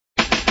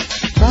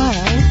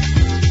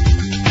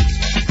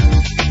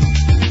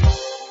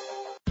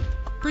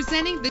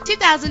Presenting the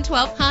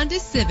 2012 Honda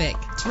Civic.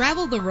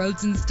 Travel the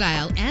roads in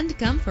style and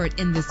comfort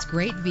in this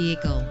great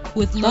vehicle.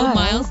 With low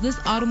miles, this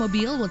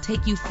automobile will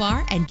take you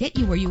far and get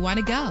you where you want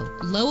to go.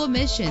 Low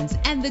emissions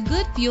and the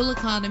good fuel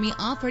economy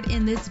offered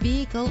in this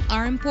vehicle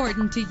are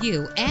important to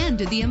you and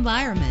to the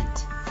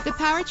environment. The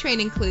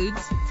powertrain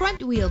includes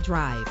front-wheel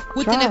drive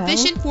with an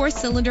efficient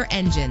 4-cylinder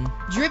engine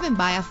driven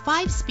by a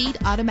 5-speed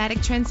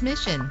automatic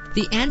transmission.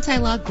 The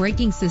anti-lock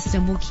braking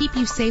system will keep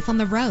you safe on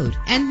the road,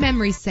 and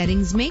memory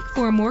settings make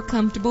for a more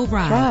comfortable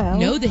ride.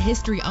 Know the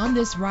history on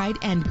this ride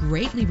and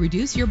greatly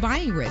reduce your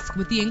buying risk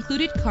with the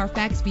included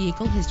Carfax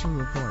Vehicle History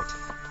Report.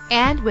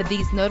 And with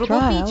these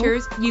notable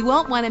features, you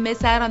won't want to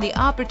miss out on the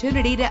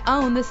opportunity to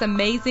own this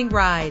amazing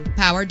ride.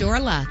 Power door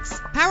locks,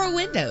 power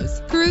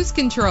windows, cruise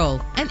control,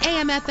 an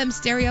AM/FM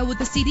stereo with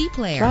a CD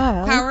player,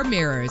 power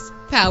mirrors,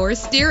 power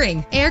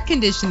steering, air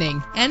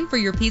conditioning. And for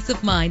your peace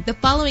of mind, the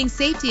following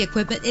safety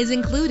equipment is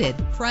included: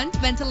 front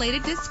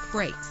ventilated disc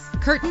brakes,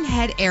 curtain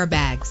head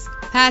airbags,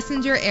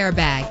 passenger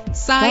airbag,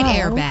 side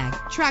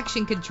airbag,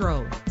 traction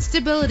control,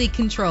 stability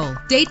control,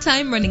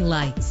 daytime running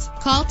lights.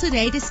 Call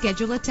today to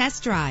schedule a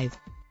test drive.